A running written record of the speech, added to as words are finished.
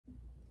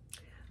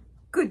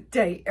Good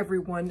day,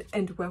 everyone,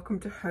 and welcome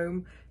to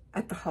Home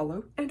at the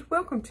Hollow, and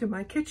welcome to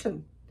my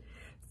kitchen.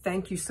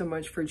 Thank you so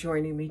much for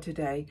joining me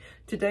today.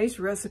 Today's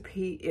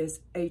recipe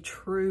is a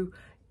true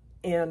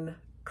N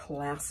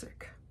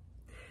classic.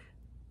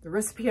 The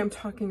recipe I'm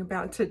talking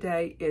about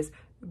today is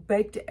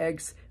baked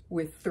eggs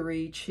with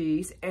 3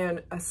 cheese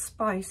and a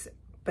spice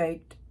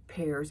baked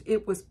pears.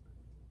 It was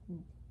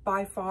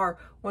by far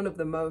one of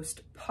the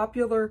most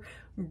popular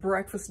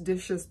breakfast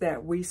dishes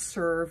that we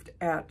served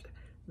at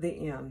the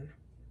inn.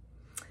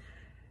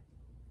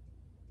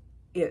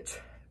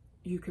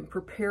 You can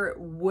prepare it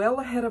well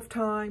ahead of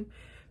time,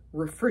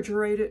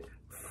 refrigerate it,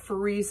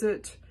 freeze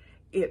it.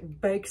 It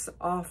bakes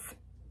off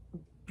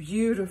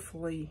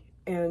beautifully,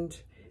 and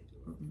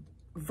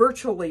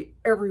virtually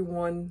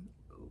everyone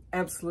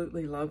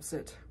absolutely loves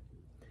it.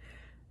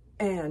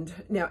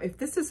 And now, if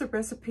this is a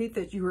recipe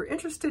that you are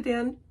interested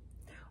in,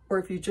 or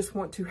if you just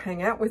want to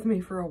hang out with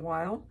me for a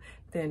while,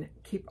 then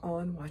keep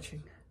on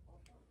watching.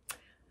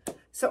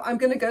 So I'm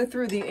going to go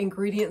through the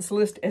ingredients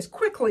list as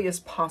quickly as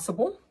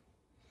possible.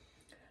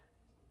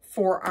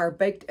 For our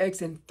baked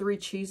eggs and 3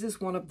 cheeses,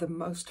 one of the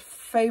most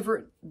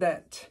favorite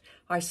that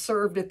I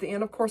served at the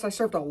end. Of course, I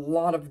served a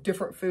lot of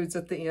different foods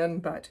at the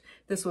end, but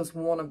this was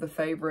one of the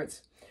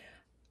favorites.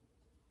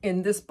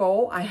 In this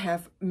bowl, I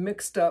have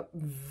mixed up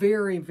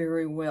very,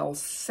 very well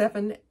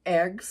 7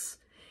 eggs.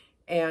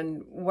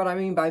 And what I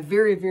mean by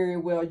very, very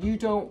well, you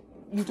don't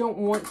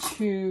want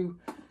to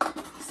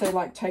say,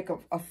 like, take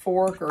a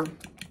fork or,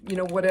 you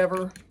know,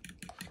 whatever,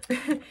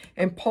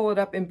 and pull it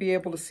up and be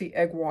able to see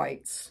egg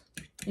whites.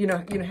 You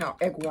know how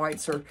egg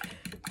whites are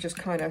just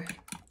kind of,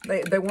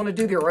 they want to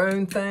do their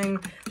own thing.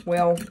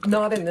 Well,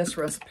 not in this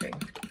recipe.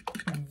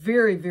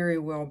 Very, very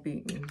well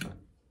beaten.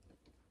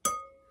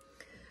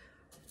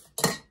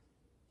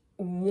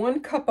 1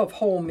 cup of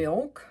whole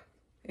milk.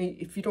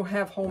 If you don't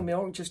have whole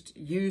milk, just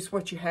use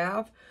what you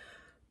have.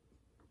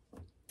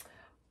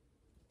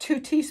 2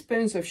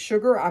 teaspoons of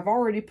sugar. I've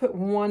already put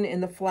 1 in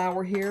the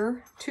flour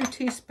here. 2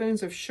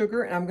 teaspoons of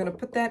sugar, and I'm going to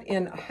put that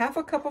in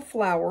 1/2 cup of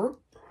flour.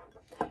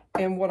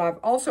 And what I've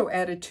also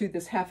added to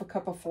this 1/2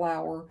 cup of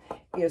flour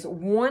is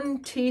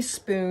 1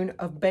 teaspoon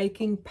of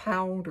baking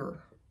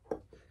powder.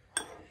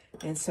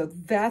 And so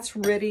that's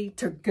ready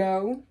to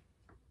go.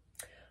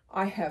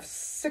 I have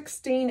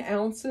 16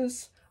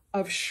 ounces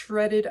of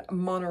shredded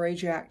Monterey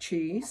Jack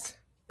cheese.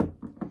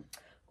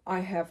 I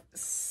have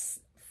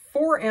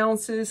 4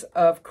 ounces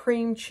of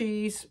cream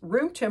cheese,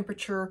 room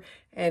temperature,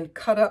 and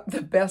cut up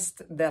the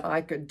best that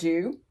I could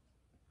do.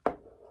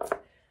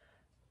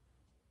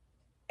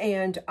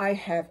 And I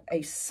have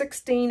a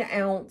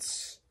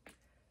 16-ounce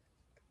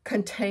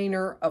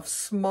container of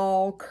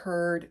small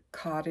curd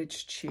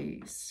cottage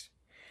cheese.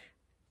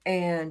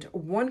 And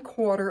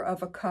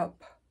 1/4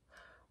 cup,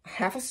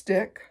 1/2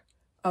 stick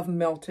of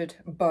melted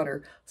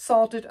butter.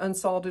 Salted,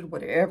 unsalted,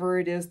 whatever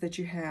it is that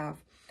you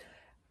have.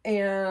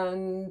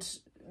 And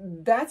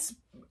that's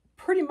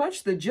pretty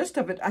much the gist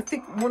of it. I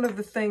think one of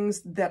the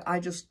things that I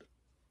just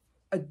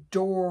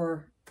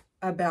adore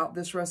about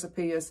this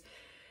recipe is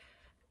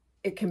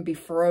it can be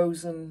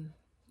frozen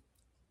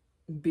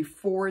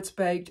before it's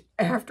baked,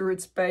 after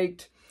it's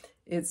baked.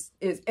 It's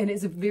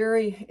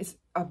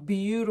a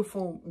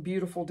beautiful,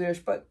 beautiful dish.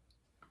 But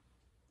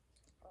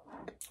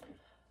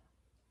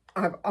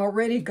I've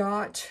already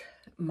got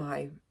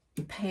my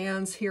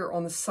pans here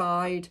on the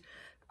side,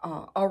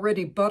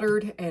 already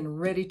buttered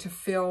and ready to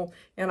fill.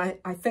 And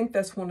I think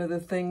that's one of the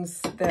things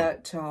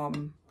that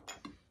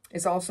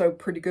is also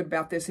pretty good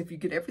about this. If you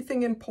get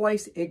everything in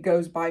place, it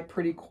goes by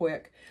pretty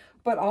quick.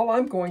 But all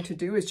I'm going to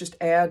do is just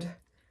add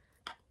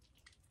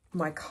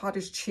my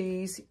cottage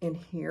cheese in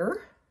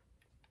here.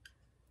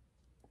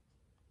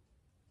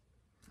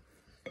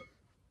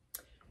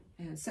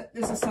 And set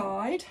this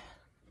aside.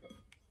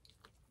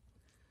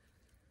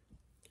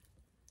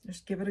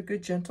 Just give it a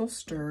good gentle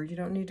stir. You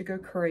don't need to go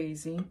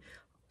crazy.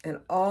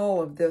 And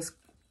all of this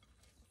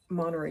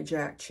Monterey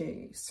Jack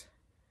cheese.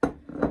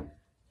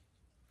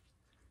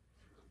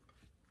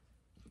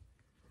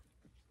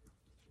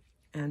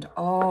 And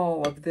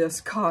all of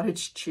this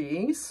cottage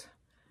cheese.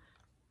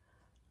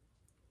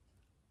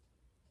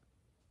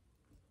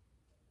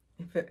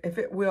 If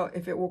it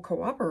will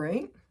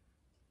cooperate.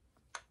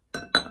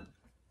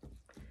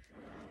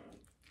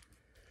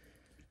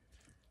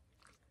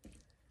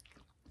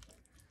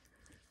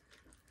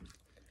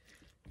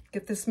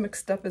 Get this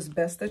mixed up as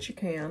best that you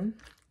can.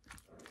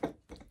 I'm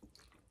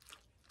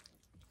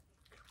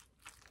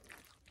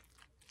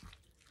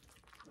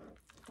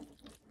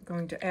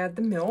going to add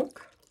the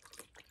milk.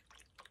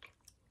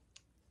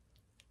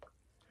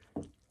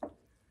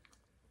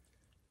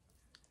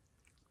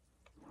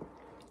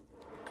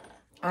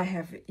 I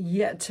have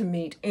yet to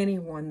meet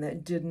anyone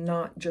that did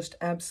not just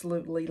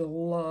absolutely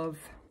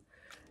love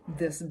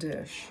this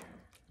dish.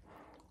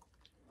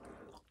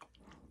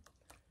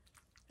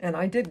 And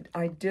I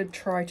did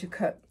try to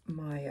cut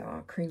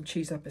my cream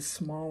cheese up as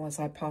small as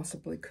I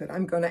possibly could.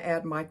 I'm going to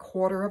add my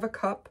 1/4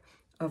 cup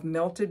of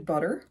melted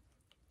butter.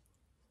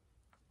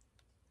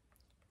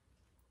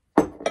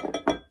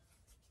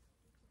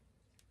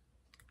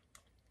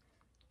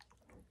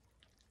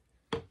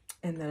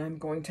 And then I'm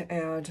going to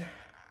add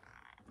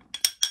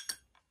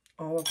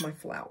all of my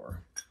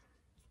flour.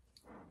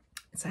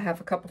 It's a half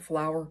a cup of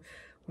flour,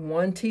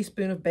 1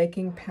 teaspoon of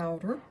baking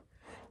powder,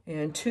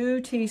 and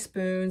 2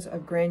 teaspoons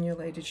of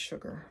granulated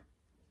sugar.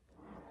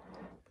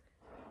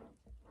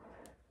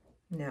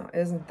 Now,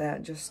 isn't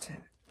that just,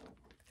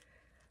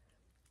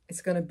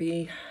 it's going to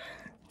be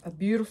a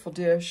beautiful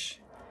dish.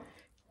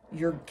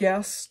 Your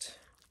guests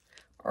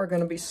are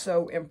going to be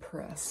so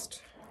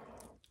impressed.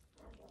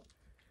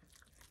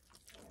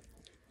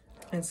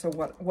 And so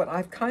what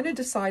I've kind of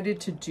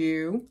decided to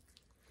do,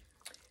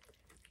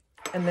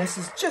 and this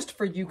is just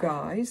for you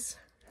guys,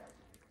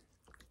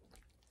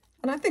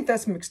 and I think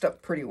that's mixed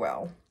up pretty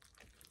well.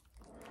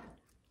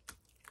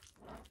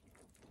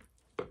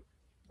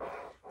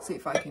 See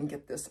if I can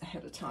get this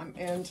ahead of time.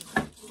 And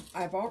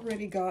I've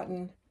already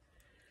gotten,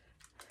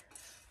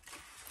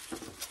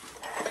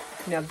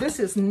 now this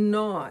is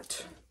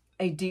not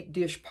a deep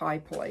dish pie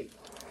plate.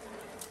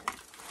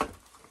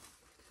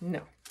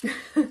 No.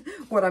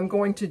 What I'm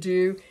going to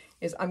do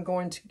is I'm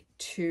going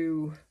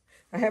to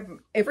I have,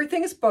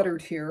 everything is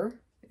buttered here.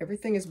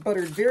 Everything is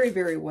buttered very,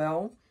 very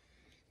well.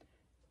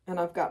 And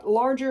I've got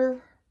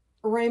larger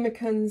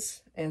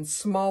ramekins and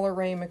smaller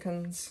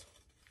ramekins.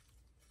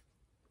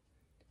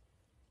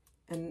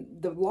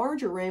 And the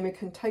larger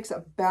ramekin takes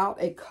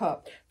about a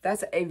cup.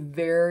 That's a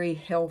very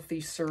healthy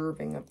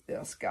serving of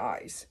this,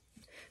 guys.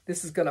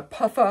 This is going to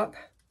puff up.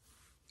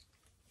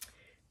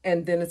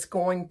 And then it's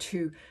going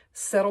to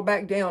settle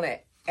back down.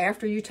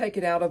 After you take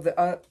it out of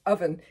the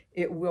oven,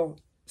 it will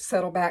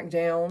settle back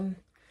down.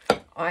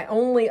 I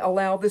only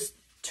allow this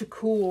to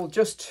cool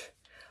just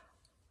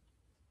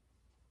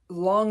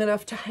long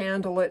enough to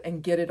handle it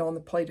and get it on the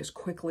plate as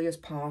quickly as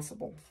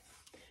possible.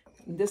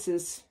 This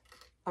is,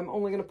 I'm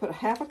only going to put a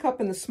half a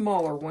cup in the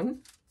smaller one.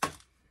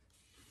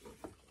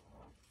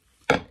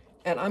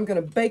 And I'm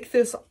going to bake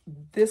this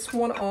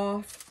one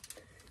off.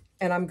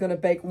 And I'm going to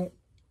bake,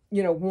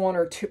 you know, 1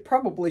 or 2,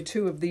 probably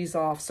 2 of these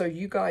off, so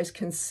you guys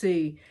can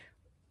see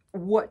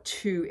what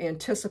to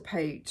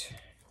anticipate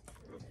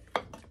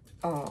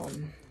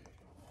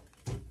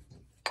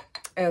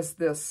as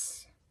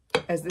this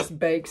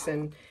bakes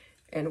and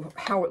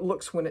how it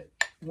looks when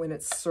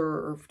it's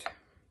served.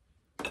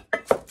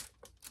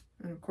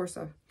 And of course,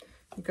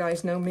 you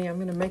guys know me, I'm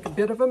going to make a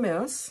bit of a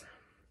mess.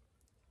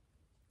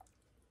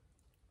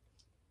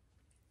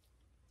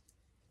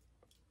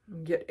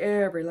 And get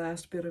every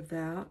last bit of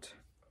that.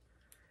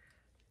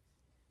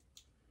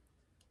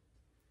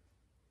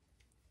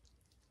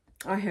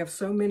 I have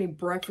so many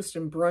breakfast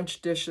and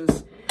brunch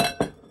dishes.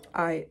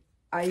 I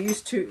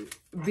used to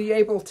be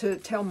able to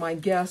tell my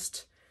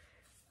guests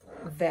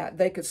that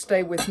they could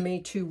stay with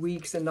me 2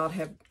 weeks and not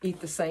eat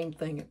the same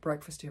thing at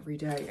breakfast every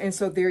day. And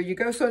so there you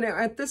go. So now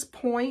at this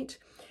point,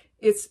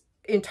 it's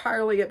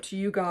entirely up to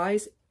you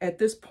guys. At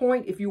this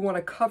point, if you want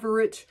to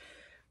cover it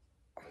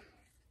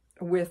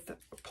with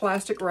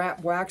plastic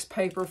wrap, wax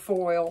paper,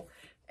 foil,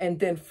 and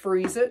then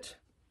freeze it,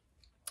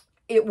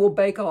 it will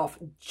bake off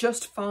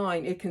just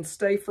fine. It can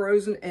stay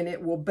frozen and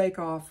it will bake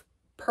off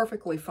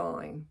perfectly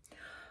fine.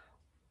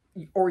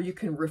 Or you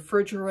can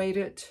refrigerate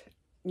it,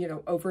 you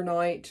know,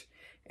 overnight,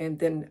 and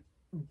then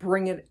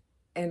bring it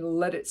and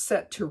let it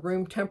set to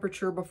room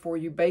temperature before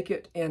you bake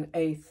it in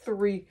a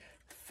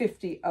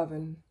 350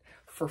 oven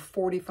for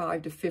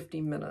 45 to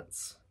 50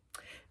 minutes.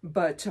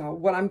 But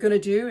what I'm going to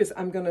do is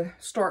I'm going to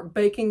start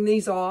baking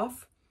these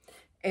off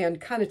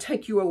and kind of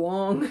take you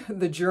along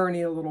the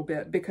journey a little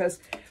bit, because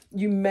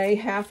you may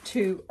have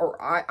to,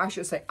 or I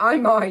should say, I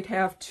might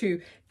have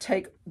to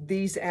take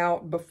these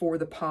out before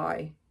the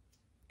pie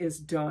is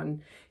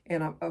done.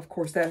 And of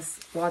course,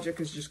 logic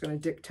is just going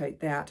to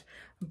dictate that.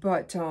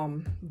 But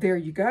there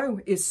you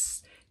go.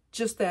 It's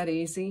just that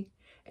easy.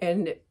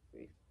 And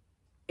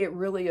it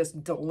really is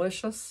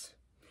delicious.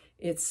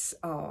 It's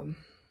an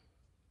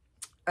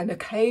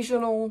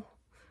occasional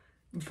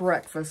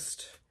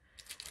breakfast.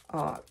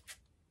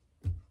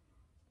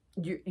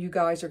 You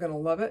guys are going to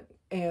love it.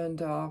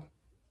 And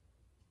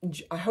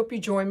I hope you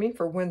join me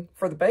for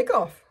the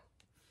bake-off.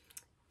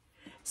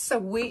 So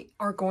we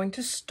are going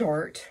to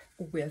start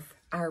with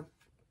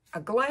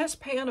a glass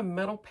pan, a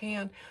metal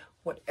pan,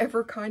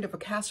 whatever kind of a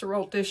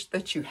casserole dish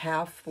that you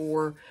have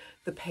for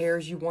the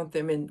pears. You want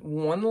them in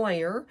 1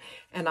 layer.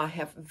 And I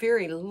have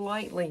very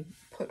lightly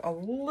put a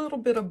little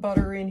bit of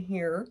butter in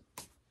here,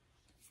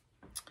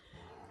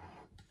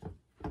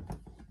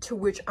 to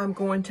which I'm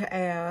going to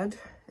add,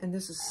 and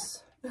this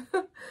is,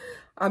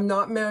 I'm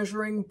not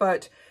measuring,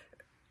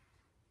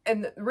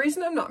 and the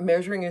reason I'm not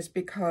measuring is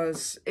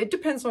because it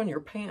depends on your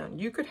pan.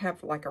 You could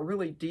have like a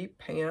really deep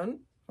pan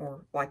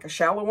or like a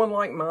shallow one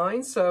like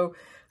mine. So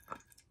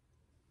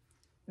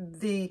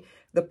the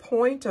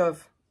point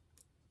of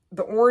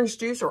the orange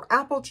juice or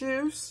apple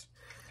juice,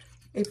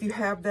 if you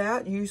have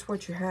that, use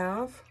what you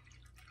have,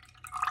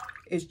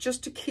 is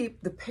just to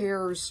keep the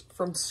pears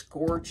from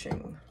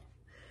scorching.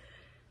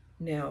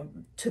 Now,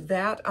 to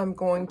that, I'm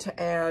going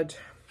to add,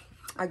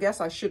 I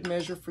guess I should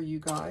measure for you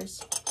guys.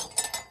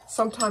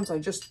 Sometimes I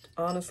just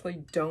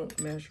honestly don't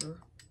measure.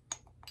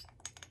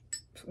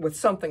 with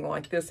something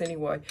like this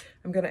anyway.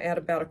 I'm going to add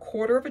about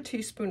 1/4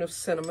 teaspoon of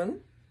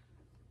cinnamon.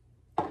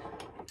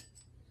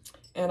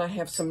 And I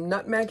have some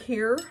nutmeg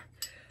here.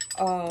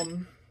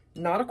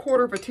 Not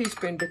 1/4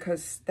 teaspoon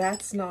because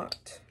that's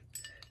not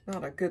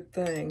a good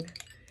thing.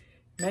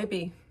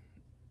 Maybe,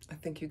 I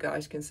think you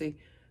guys can see,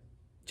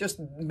 just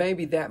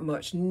maybe that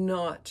much,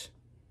 not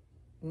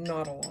a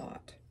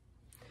lot.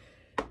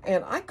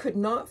 And I could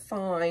not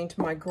find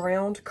my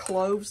ground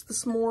cloves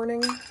this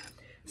morning.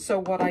 So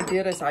what I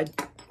did is I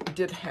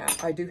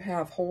do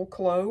have whole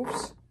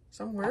cloves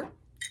somewhere,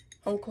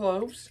 whole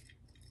cloves.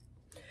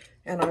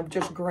 And I've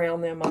just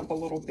ground them up a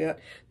little bit.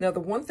 Now, the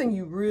one thing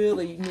you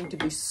really need to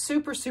be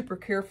super, super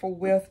careful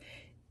with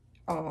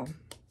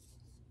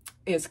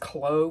is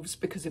cloves,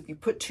 because if you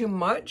put too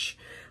much,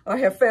 I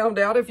have found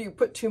out if you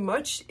put too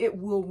much, it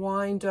will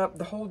wind up,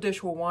 the whole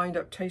dish will wind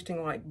up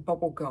tasting like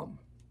bubble gum.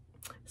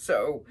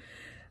 So,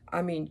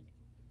 I mean,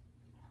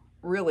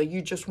 really,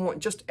 you just want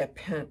just a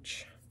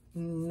pinch,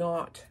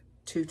 not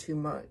too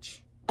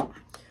much.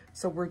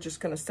 So we're just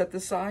going to set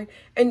this aside.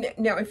 And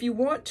now if you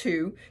want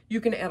to,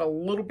 you can add a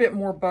little bit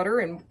more butter.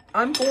 And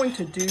I'm going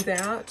to do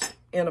that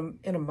in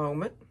a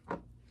moment.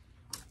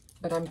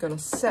 But I'm going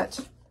to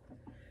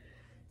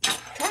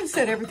try to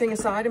set everything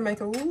aside and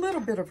make a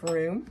little bit of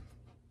room.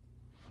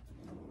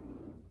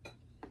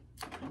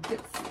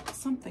 Get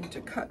something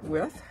to cut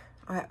with.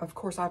 Of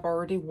course, I've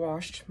already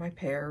washed my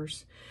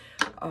pears.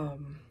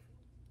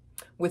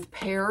 With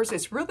pears,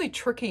 it's really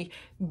tricky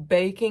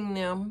baking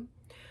them.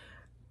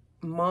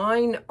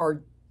 Mine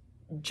are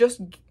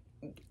just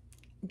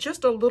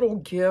a little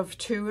give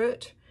to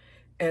it,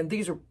 and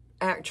these are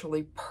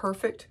actually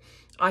perfect.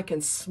 I can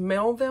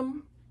smell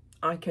them.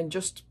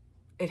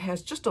 It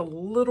has just a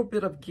little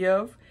bit of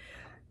give.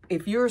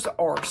 If yours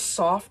are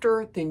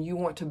softer, then you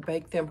want to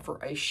bake them for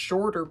a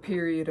shorter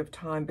period of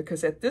time,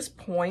 because at this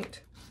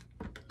point,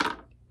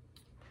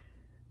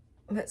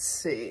 let's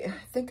see,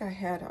 I think I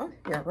had, oh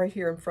yeah, right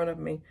here in front of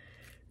me.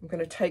 I'm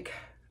going to take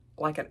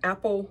like an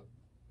apple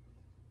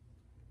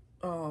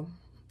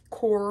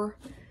core,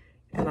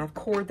 and I've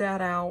cored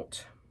that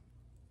out.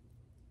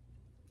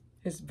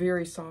 It's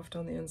very soft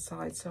on the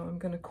inside, so I'm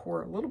going to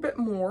core a little bit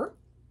more.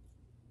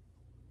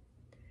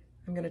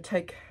 I'm going to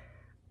take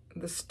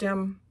the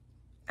stem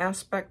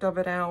aspect of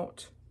it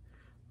out,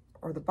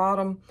 or the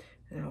bottom,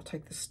 and I'll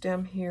take the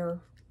stem here,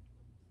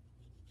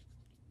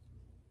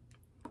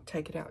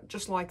 take it out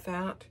just like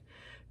that,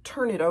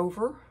 turn it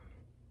over,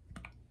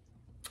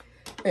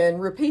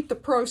 and repeat the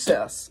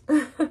process.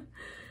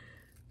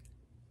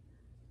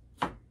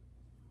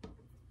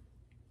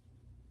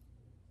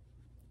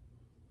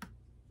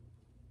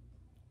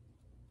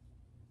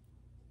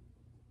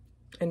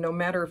 And no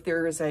matter if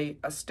there is a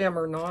stem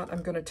or not,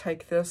 I'm going to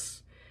take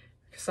this.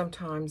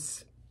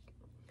 Sometimes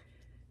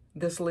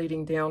this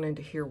leading down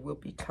into here will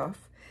be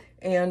tough.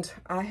 And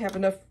I have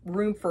enough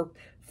room for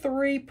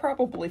 3,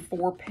 probably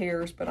 4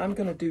 pears, but I'm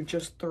going to do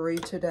just 3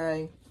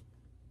 today.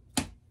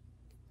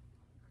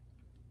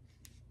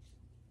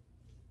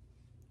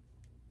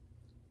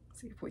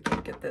 See if we can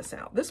get this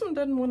out. This one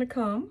doesn't want to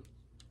come.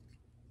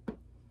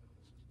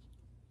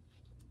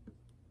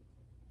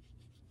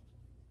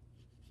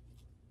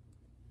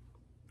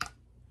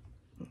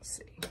 Let's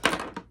see.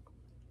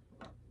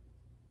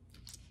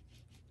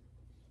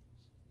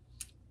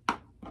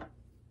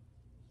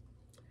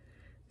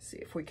 See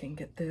if we can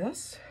get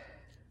this.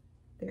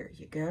 There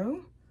you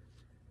go.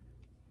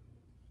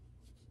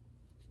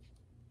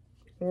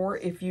 Or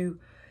if you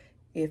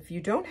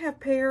don't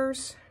have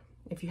pears,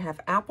 if you have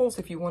apples,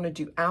 if you want to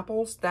do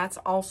apples, that's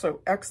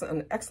also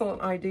an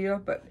excellent idea.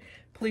 But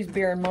please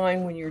bear in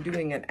mind, when you're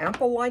doing an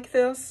apple like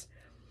this,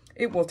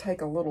 it will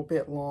take a little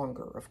bit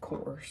longer, of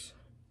course.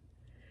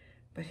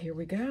 But here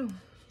we go.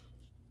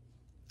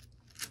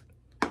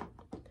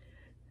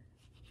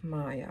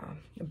 My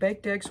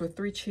baked eggs with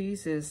 3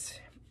 cheese is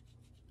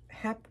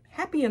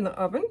happy in the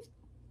oven.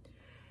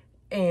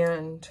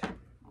 And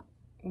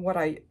what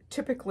I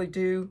typically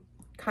do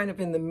kind of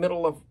in the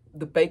middle of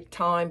the bake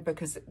time,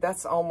 because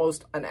that's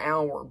almost an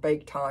hour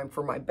bake time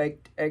for my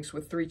baked eggs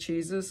with 3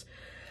 cheeses,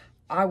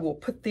 I will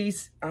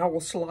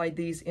slide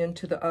these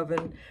into the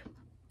oven,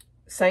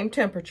 same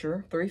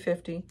temperature,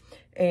 350,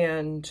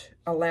 and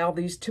allow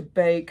these to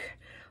bake.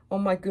 Oh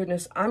my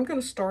goodness, I'm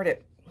going to start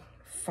at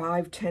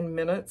 5-10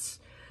 minutes.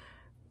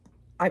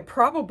 I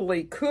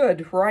probably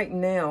could right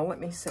now, let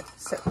me set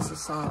this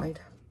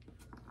aside.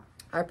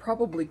 I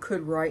probably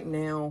could right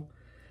now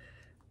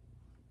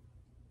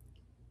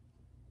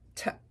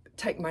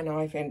take my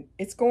knife, and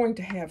it's going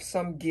to have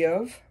some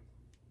give.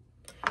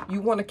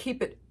 You want to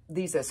keep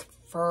these as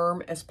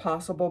firm as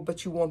possible,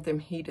 but you want them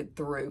heated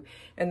through.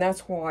 And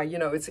that's why, you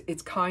know,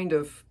 it's kind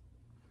of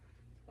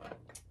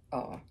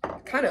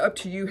up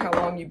to you how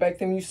long you bake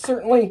them. You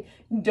certainly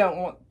don't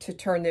want to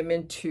turn them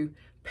into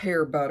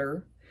pear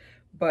butter,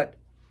 but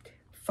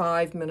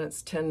 5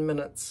 minutes, 10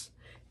 minutes,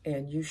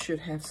 and you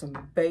should have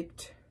some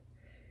baked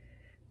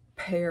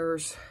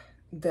pears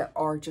that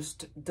are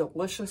just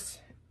delicious.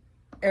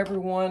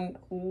 Everyone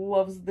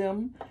loves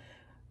them.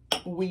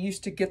 We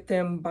used to get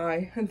them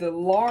by the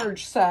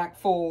large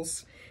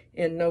sackfuls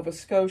in Nova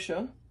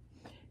Scotia.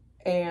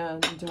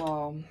 And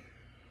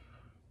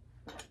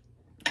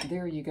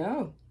there you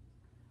go.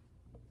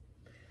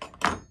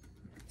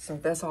 So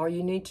that's all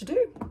you need to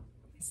do.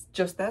 It's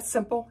just that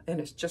simple, and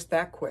it's just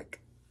that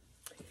quick.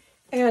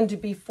 And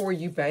before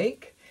you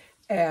bake,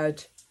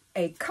 add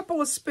a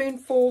couple of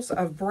spoonfuls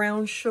of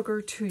brown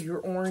sugar to your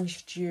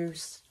orange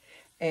juice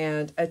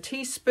and a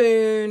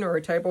teaspoon or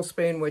a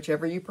tablespoon,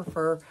 whichever you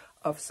prefer,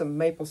 of some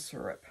maple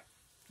syrup.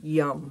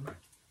 Yum.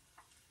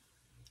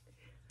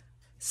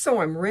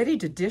 So I'm ready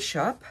to dish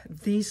up.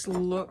 These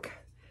look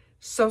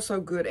so,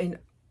 so good. And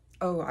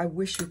oh, I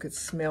wish you could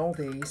smell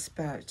these,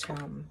 but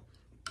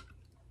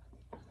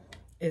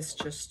it's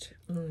just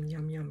yum,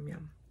 yum,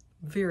 yum.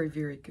 Very,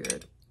 very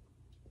good.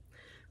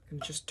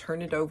 And just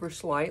turn it over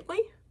slightly.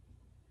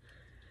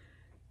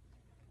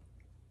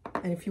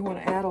 And if you want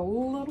to add a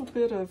little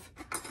bit of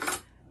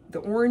the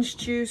orange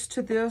juice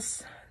to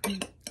this,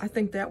 I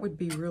think that would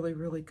be really,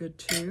 really good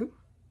too.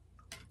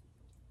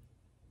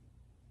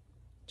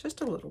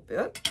 Just a little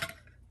bit.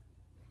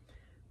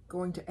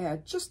 Going to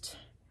add just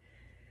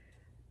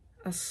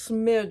a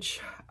smidge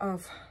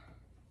of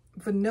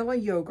vanilla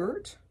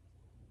yogurt.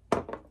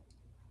 I'm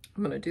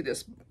going to do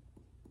this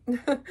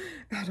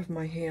out of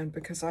my hand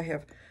because I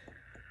have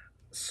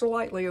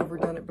slightly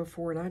overdone it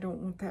before and I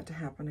don't want that to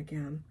happen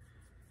again.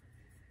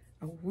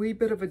 A wee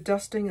bit of a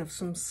dusting of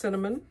some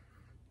cinnamon.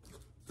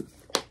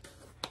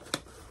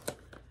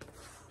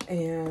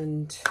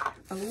 And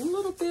a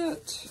little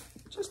bit,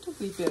 just a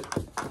wee bit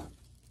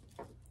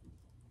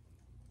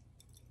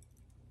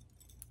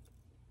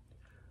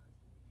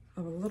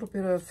of a little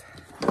bit of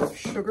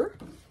sugar.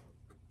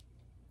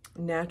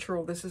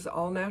 Natural, this is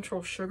all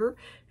natural sugar.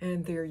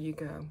 And there you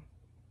go.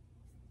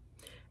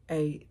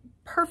 A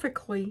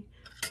perfectly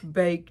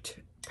baked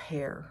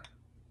pear.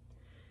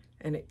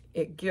 And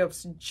it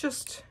gives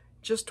just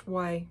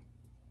way.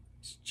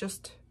 It's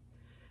just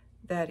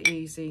that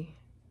easy.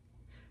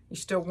 You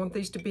still want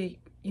these to be,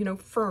 you know,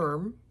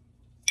 firm.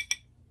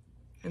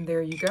 And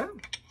there you go.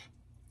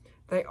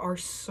 They are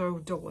so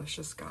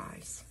delicious,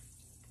 guys.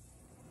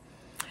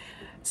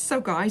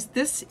 So guys,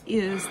 this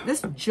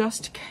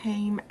just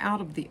came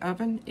out of the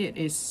oven. It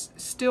is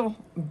still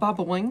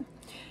bubbling.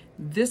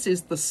 This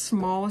is the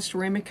smallest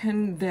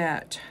ramekin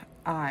that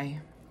I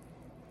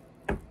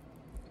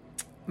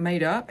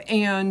made up,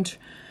 and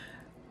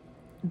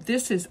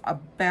this is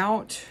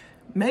about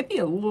maybe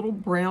a little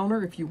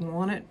browner if you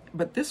want it,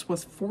 but this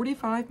was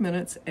 45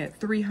 minutes at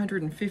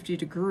 350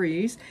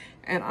 degrees,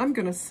 and I'm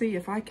gonna see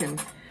if I can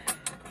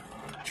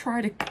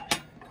try to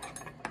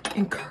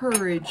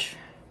encourage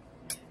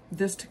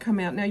this to come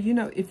out. Now, you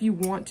know, if you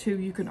want to,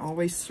 you can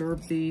always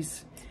serve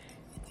these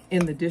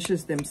in the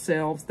dishes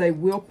themselves. They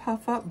will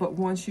puff up, but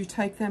once you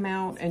take them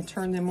out and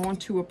turn them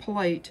onto a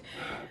plate,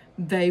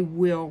 they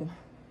will,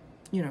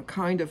 you know,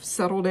 kind of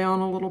settle down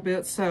a little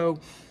bit. So,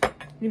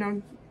 you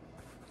know,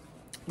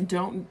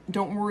 don't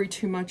worry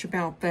too much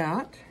about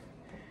that.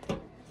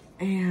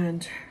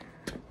 And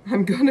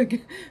I'm gonna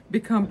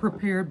become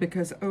prepared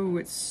because, oh,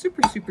 it's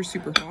super, super,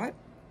 super hot.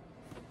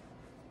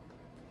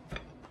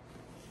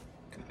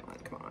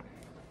 Come on.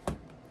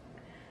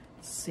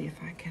 Let's see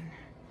if I can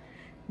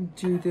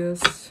do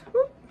this.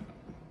 Whoop.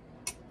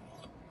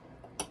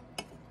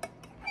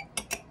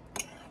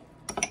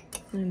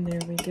 And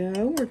there we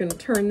go. We're gonna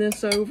turn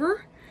this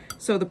over.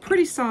 So the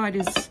pretty side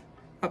is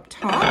up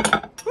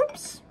top.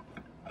 Whoops.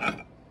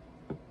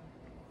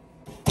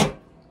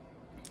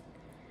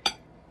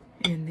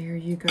 And there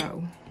you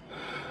go.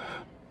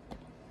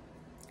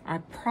 I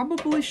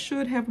probably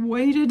should have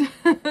waited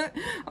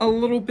a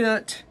little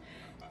bit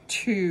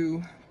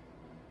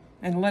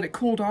and let it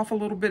cool off a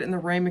little bit in the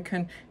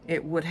ramekin.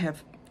 It would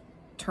have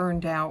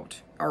turned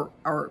out,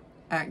 or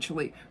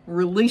actually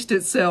released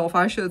itself,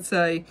 I should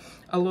say,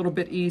 a little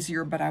bit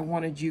easier, but I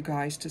wanted you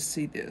guys to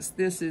see this.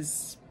 This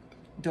is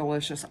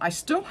delicious. I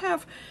still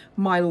have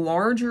my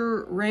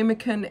larger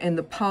ramekin and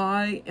the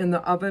pie in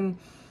the oven.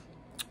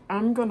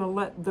 I'm gonna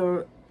let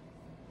the,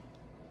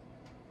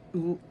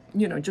 you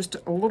know, just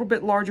a little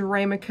bit larger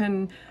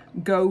ramekin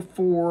go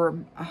for,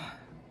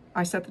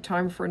 I set the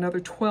timer for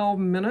another 12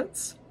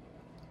 minutes.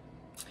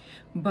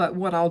 But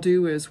what I'll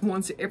do is,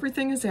 once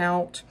everything is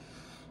out,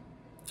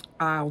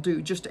 I'll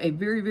do just a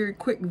very, very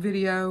quick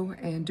video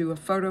and do a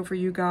photo for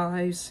you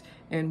guys,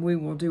 and we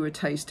will do a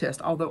taste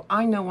test. Although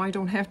I know I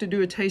don't have to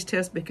do a taste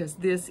test because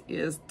this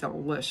is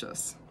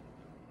delicious.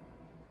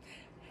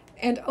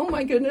 And oh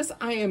my goodness,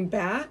 I am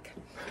back.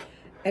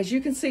 As you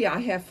can see,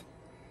 I have,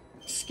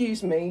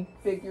 excuse me,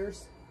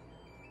 figures.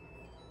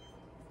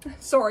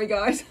 Sorry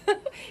guys,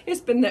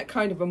 it's been that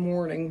kind of a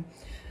morning.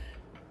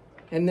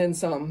 And then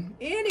some.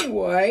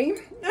 Anyway,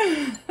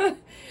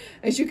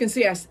 as you can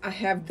see, I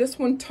have this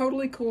one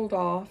totally cooled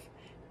off.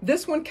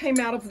 This one came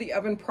out of the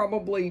oven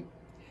probably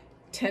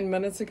 10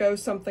 minutes ago,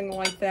 something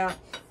like that.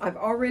 I've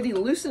already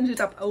loosened it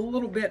up a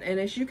little bit,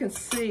 and as you can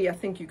see, I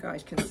think you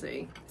guys can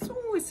see.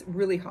 Oh, it's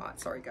really hot.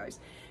 Sorry,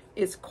 guys.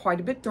 it's quite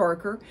a bit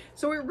darker.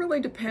 So it really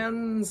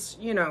depends,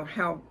 you know,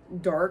 how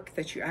dark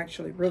that you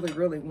actually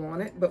really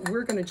want it. But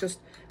we're going to just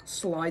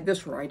slide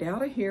this right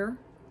out of here.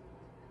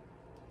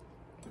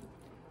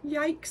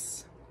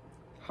 Yikes.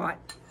 Hot.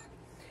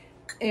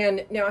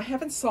 And now I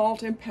haven't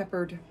salt and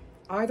peppered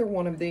either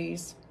one of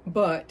these,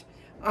 but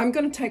I'm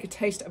going to take a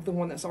taste of the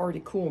one that's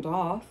already cooled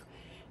off,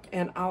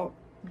 and I'll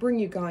bring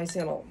you guys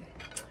in a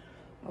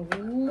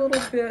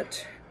little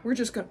bit. We're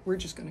just going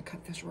to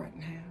cut this right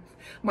in half.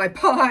 My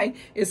pie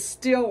is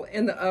still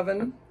in the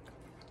oven.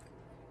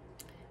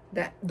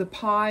 The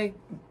pie,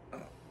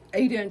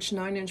 8-inch,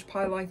 9-inch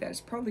pie like that,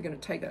 is probably going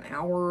to take an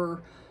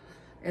hour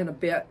and a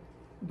bit.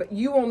 But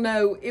you will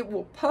know it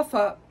will puff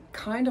up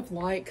kind of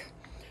like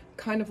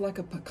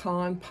a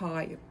pecan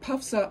pie. It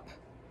puffs up,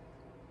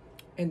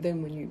 and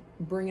then when you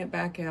bring it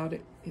back out,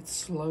 it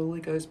slowly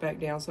goes back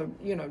down. So,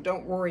 you know,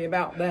 don't worry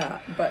about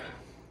that. But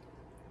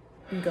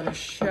I'm going to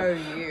show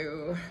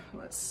you,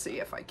 let's see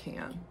if I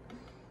can,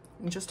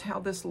 just how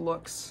this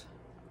looks.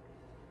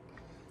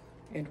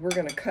 And we're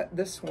going to cut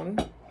this one.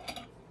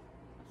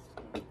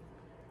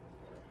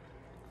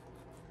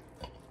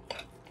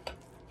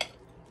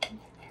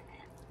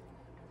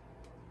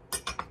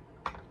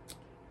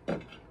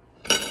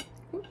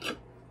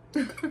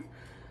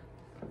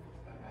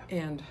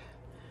 And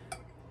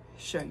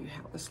show you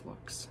how this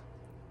looks.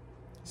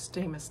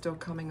 Steam is still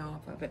coming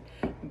off of it,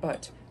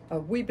 but a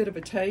wee bit of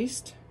a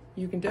taste.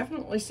 You can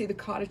definitely see the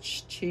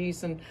cottage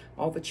cheese and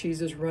all the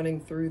cheeses running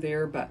through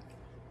there, but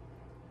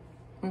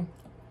a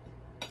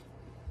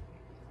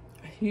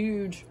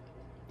huge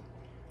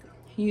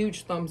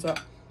thumbs up.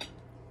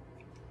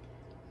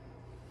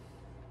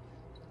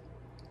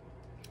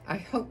 I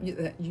hope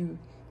that you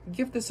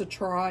give this a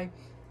try.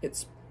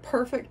 It's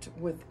perfect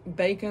with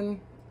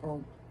bacon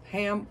or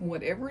ham,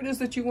 whatever it is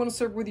that you want to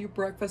serve with your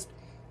breakfast,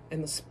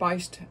 and the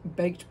spiced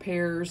baked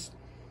pears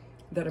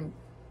that I'm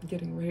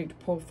getting ready to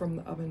pull from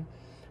the oven.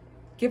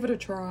 Give it a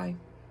try,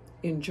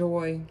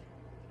 enjoy,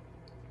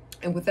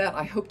 and with that,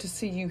 I hope to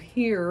see you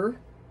here,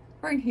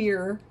 right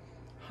here,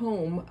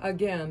 home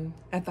again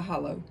at the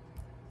Hollow.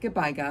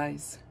 Goodbye,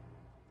 guys.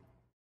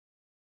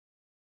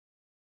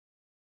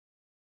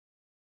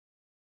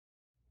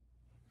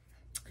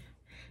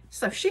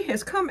 So she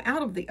has come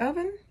out of the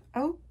oven.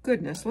 Oh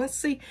goodness, let's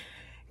see.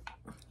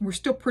 We're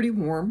still pretty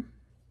warm.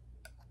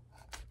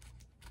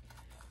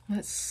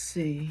 Let's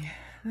see.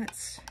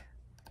 Let's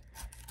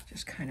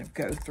just kind of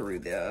go through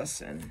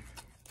this and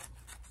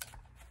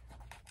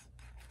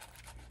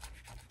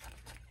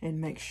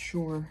make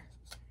sure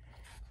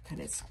that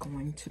it's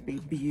going to be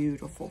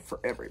beautiful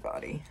for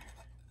everybody.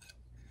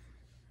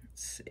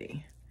 Let's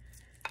see.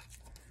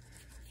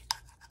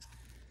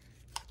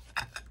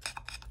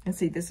 And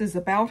see, this is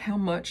about how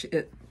much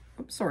it,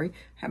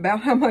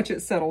 about how much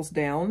it settles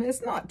down.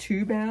 It's not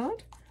too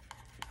bad.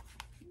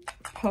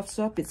 Puffs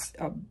up. It's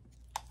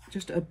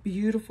just a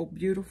beautiful,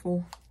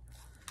 beautiful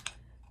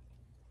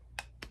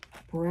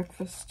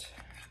breakfast.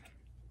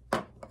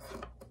 And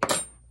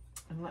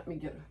let me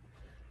get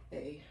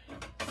a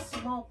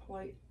small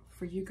plate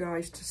for you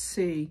guys to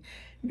see,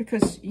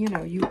 because, you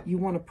know, you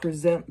want to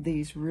present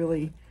these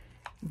really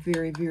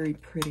very, very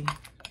pretty.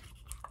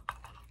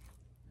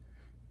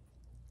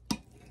 I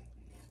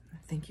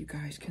think you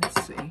guys can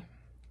see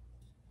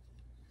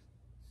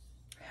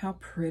how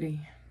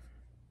pretty.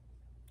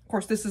 Of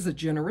course, this is a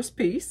generous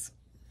piece,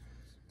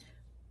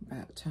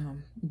 but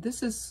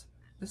this is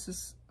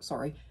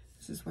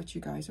what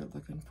you guys are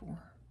looking for.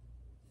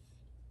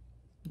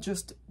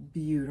 Just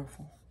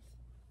beautiful.